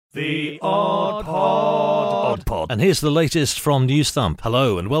The Odd Pod. And here's the latest from News Thump.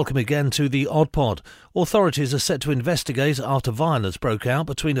 Hello and welcome again to the Odd Pod. Authorities are set to investigate after violence broke out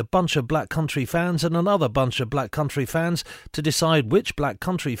between a bunch of Black Country fans and another bunch of Black Country fans to decide which Black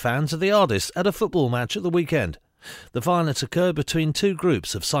Country fans are the hardest at a football match at the weekend. The violence occurred between two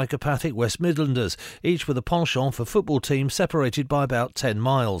groups of psychopathic West Midlanders, each with a penchant for football teams separated by about 10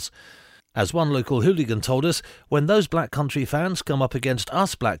 miles. As one local hooligan told us, when those Black Country fans come up against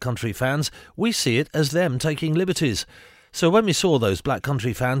us Black Country fans, we see it as them taking liberties. So when we saw those Black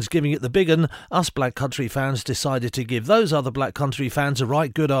Country fans giving it the big un, us Black Country fans decided to give those other Black Country fans a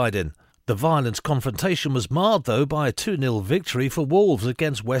right good hiding. The violent confrontation was marred, though, by a 2-0 victory for Wolves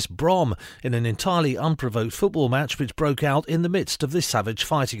against West Brom in an entirely unprovoked football match which broke out in the midst of the savage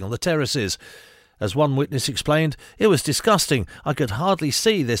fighting on the terraces. As one witness explained, it was disgusting. I could hardly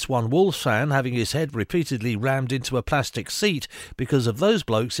see this one Wolves fan having his head repeatedly rammed into a plastic seat because of those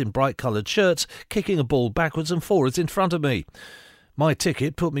blokes in bright-coloured shirts kicking a ball backwards and forwards in front of me. My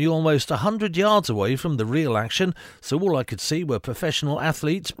ticket put me almost 100 yards away from the real action, so all I could see were professional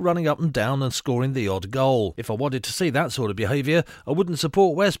athletes running up and down and scoring the odd goal. If I wanted to see that sort of behaviour, I wouldn't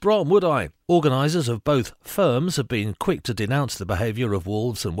support West Brom, would I? Organisers of both firms have been quick to denounce the behaviour of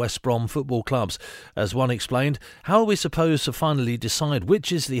Wolves and West Brom football clubs. As one explained, how are we supposed to finally decide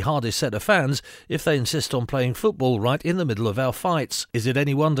which is the hardest set of fans if they insist on playing football right in the middle of our fights? Is it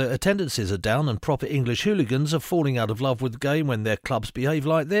any wonder attendances are down and proper English hooligans are falling out of love with the game when their clubs behave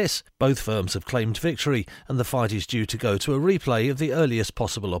like this? Both firms have claimed victory, and the fight is due to go to a replay of the earliest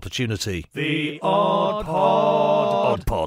possible opportunity. The Odd Pod.